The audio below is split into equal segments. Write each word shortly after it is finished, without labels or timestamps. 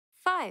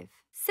5,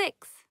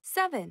 6,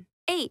 7,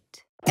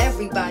 8.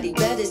 Everybody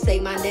better say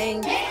my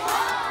name.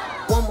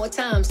 One more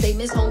time, say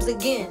Miss Holmes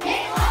again.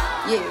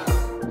 Yeah.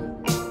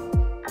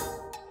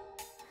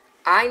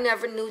 I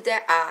Never Knew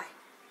That I,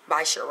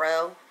 by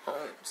Sherrelle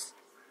Holmes.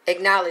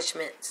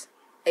 Acknowledgements.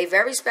 A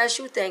very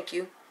special thank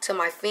you to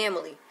my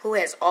family, who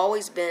has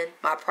always been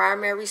my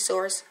primary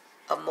source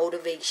of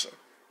motivation.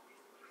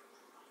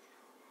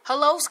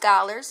 Hello,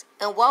 scholars,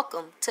 and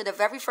welcome to the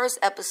very first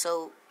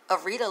episode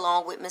of Read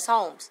Along with Miss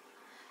Holmes.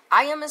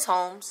 I am Miss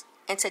Holmes,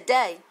 and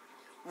today,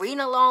 reading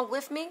along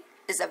with me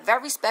is a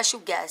very special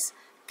guest,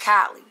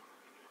 Callie.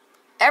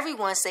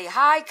 Everyone say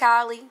hi,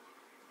 Callie.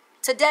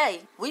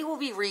 Today, we will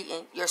be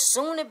reading your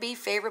soon-to-be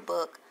favorite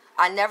book,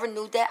 I Never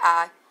Knew That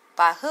I,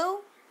 by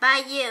who?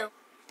 By you.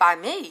 By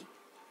me.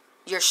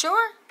 You're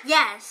sure?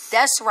 Yes.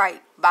 That's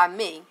right, by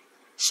me,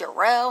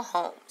 Sherrelle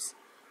Holmes.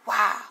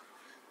 Wow.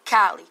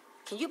 Callie,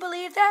 can you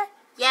believe that?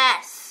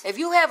 Yes. If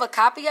you have a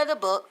copy of the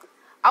book,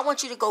 I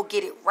want you to go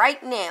get it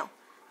right now.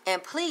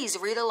 And please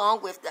read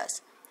along with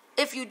us.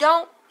 If you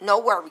don't, no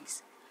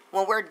worries.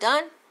 When we're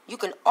done, you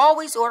can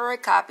always order a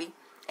copy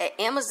at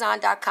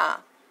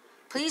Amazon.com.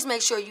 Please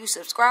make sure you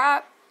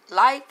subscribe,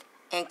 like,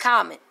 and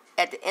comment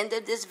at the end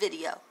of this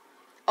video.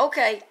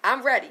 Okay,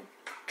 I'm ready.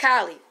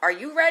 Callie, are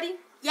you ready?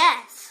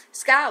 Yes.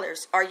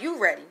 Scholars, are you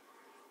ready?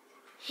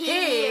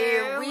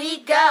 Here we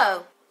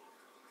go.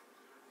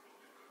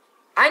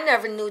 I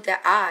never knew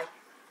that I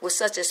was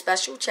such a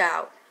special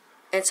child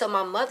until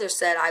my mother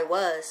said I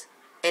was,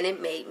 and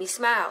it made me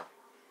smile.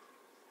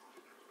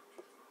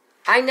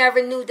 I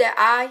never knew that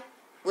I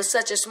was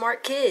such a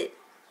smart kid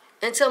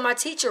until my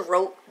teacher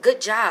wrote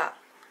 "good job"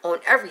 on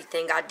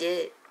everything I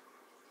did.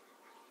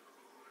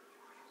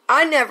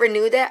 I never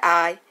knew that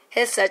I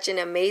had such an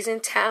amazing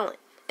talent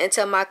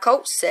until my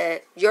coach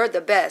said, "You're the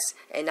best,"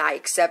 and I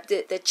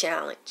accepted the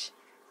challenge.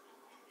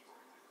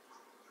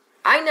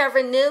 I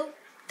never knew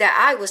that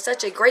I was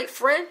such a great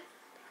friend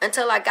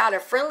until I got a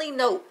friendly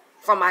note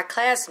from my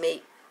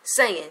classmate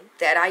saying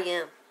that I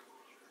am.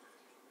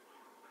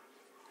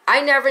 I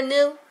never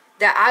knew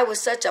that I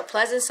was such a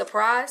pleasant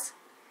surprise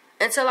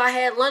until I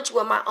had lunch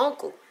with my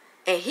uncle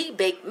and he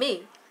baked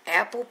me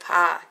apple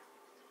pie.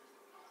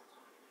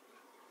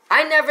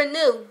 I never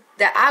knew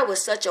that I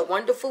was such a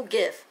wonderful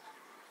gift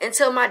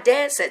until my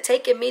dad said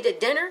taking me to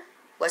dinner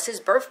was his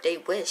birthday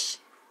wish.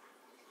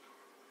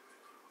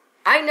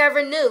 I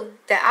never knew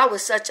that I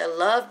was such a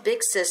loved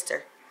big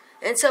sister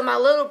until my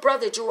little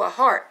brother drew a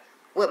heart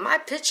with my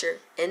picture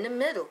in the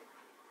middle.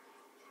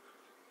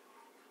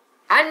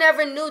 I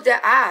never knew that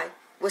I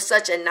was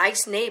such a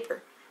nice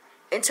neighbor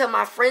until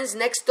my friends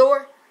next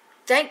door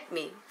thanked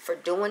me for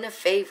doing a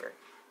favor.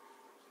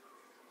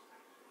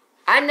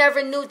 I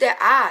never knew that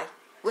I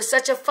was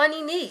such a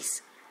funny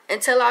niece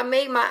until I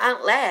made my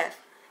aunt laugh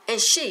and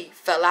she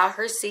fell out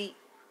her seat.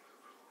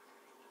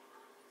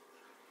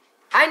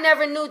 I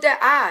never knew that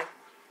I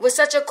was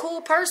such a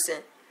cool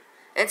person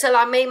until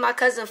I made my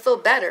cousin feel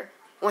better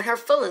when her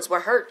feelings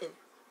were hurting.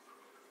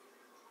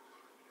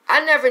 I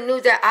never knew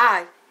that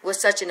I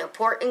was such an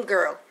important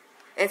girl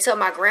until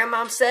my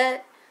grandmom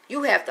said,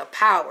 "You have the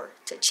power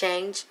to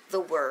change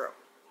the world."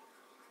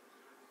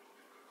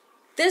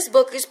 This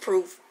book is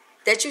proof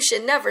that you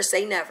should never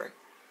say never.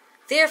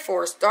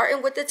 Therefore,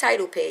 starting with the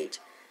title page,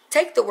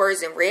 take the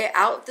words and read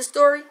out the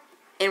story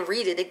and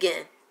read it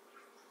again.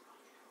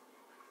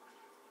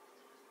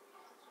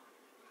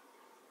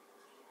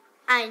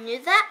 I knew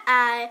that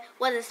I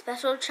was a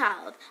special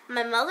child.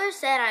 My mother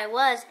said I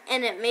was,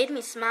 and it made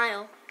me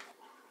smile.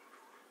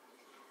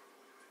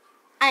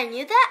 I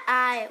knew that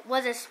I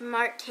was a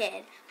smart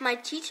kid. My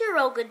teacher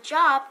wrote "good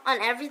job"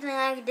 on everything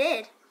I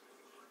did.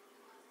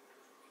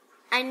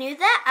 I knew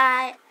that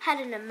I had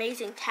an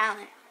amazing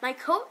talent. My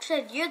coach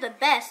said, "You're the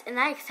best," and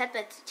I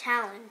accepted the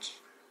challenge.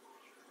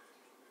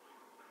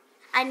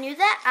 I knew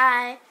that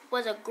I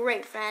was a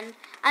great friend.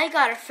 I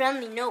got a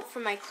friendly note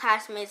from my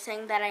classmates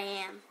saying that I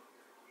am.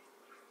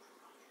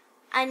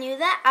 I knew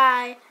that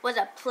I was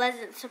a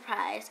pleasant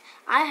surprise.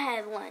 I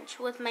had lunch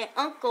with my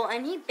uncle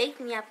and he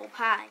baked me apple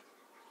pie.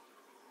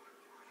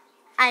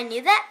 I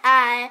knew that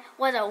I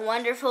was a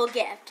wonderful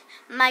gift.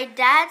 My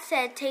dad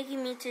said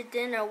taking me to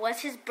dinner was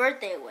his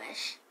birthday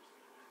wish.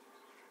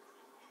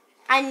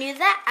 I knew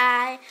that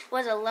I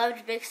was a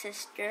loved big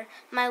sister.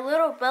 My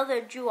little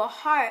brother drew a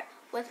heart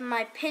with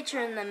my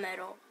picture in the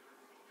middle.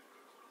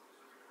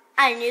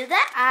 I knew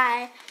that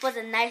I was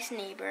a nice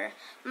neighbor.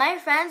 My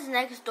friends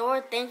next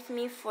door thanked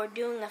me for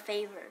doing a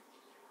favor.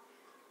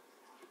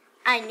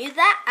 I knew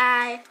that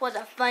I was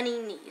a funny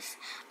niece.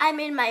 I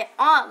made my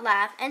aunt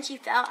laugh and she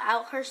fell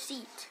out her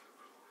seat.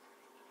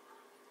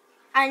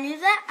 I knew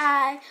that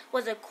I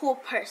was a cool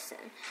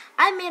person.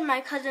 I made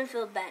my cousin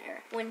feel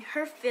better when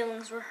her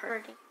feelings were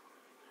hurting.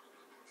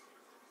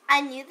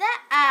 I knew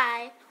that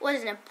I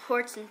was an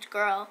important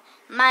girl.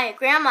 My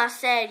grandma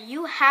said,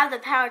 "You have the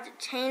power to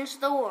change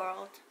the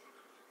world."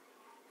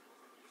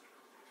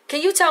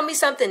 Can you tell me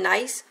something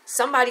nice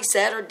somebody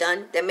said or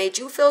done that made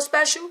you feel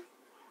special?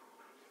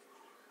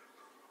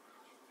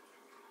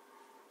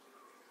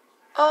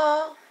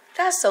 Oh,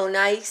 that's so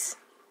nice.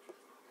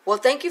 Well,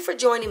 thank you for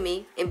joining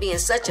me and being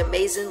such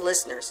amazing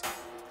listeners.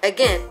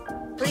 Again,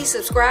 please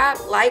subscribe,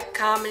 like,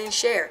 comment, and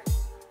share.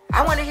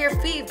 I want to hear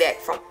feedback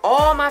from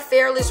all my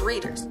fearless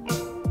readers.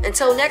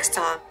 Until next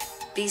time,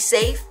 be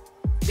safe,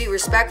 be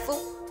respectful,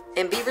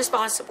 and be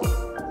responsible.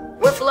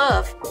 With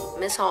love,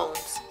 Miss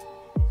Holmes.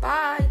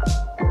 Bye.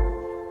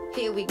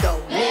 Here we go.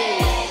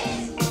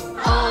 Move.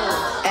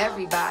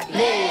 Everybody.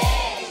 Move.